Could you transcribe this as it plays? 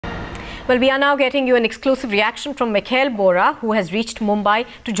Well, we are now getting you an exclusive reaction from Mikhail Bora, who has reached Mumbai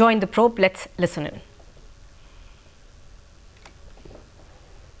to join the probe. Let's listen in.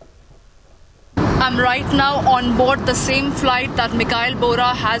 I'm right now on board the same flight that Mikhail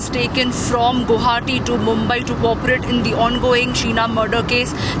Bora has taken from Guwahati to Mumbai to cooperate in the ongoing Sheena murder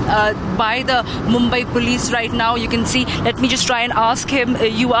case by the Mumbai police right now. You can see, let me just try and ask him,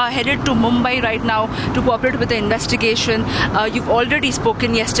 you are headed to Mumbai right now to cooperate with the investigation. You've already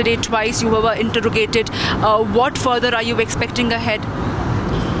spoken yesterday twice, you were interrogated. What further are you expecting ahead?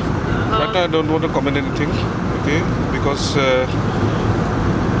 Right now I don't want to comment anything, okay, because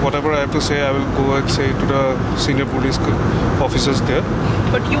whatever I have to say, I will go and say to the senior police officers there.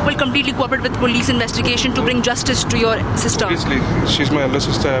 But you will completely cooperate with police investigation to bring justice to your sister? Obviously, she's my elder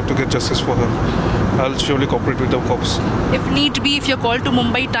sister, I have to get justice for her. I'll surely cooperate with the cops. If need be, if you're called to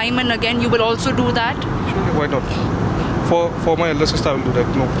Mumbai time and again, you will also do that? Surely, why not? For my elder sister, I will do that,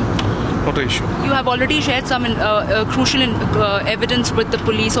 no. Not an issue. You have already shared some crucial evidence with the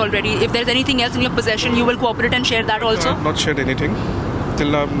police already. If there's anything else in your possession, you will cooperate and share that also? I have not shared anything. Till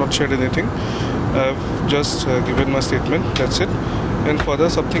now I have not shared anything. I have just given my statement, that's it. And further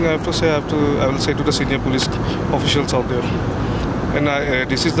something I have to say, I will say to the senior police officials out there. And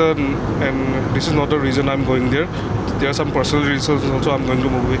this is not the reason I'm going there. There are some personal reasons also I'm going to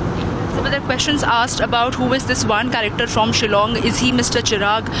Mumbai. So there are questions asked about who is this one character from Shillong? Is he Mr.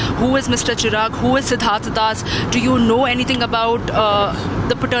 Chirag? Who is Mr. Chirag? Who is Siddharth Das? Do you know anything about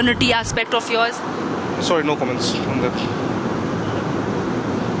the paternity aspect of yours? Sorry, no comments on that.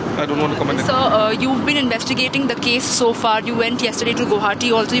 I don't want to comment. So you've been investigating the case so far. You went yesterday to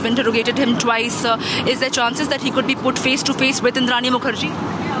Guwahati also. You've interrogated him twice. Is there chances that he could be put face to face with Indrani Mukerjea?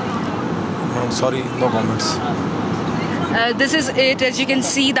 No, sorry, no comments. This is it. As you can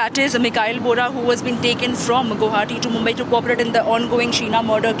see, that is Mikhail Bora, who has been taken from Guwahati to Mumbai to cooperate in the ongoing Sheena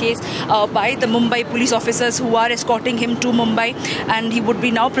murder case by the Mumbai police officers who are escorting him to Mumbai, and he would be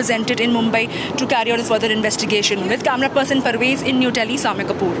now presented in Mumbai to carry on his further investigation. With camera person Parvez in New Delhi, in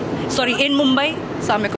Mumbai, Samya Kapoor.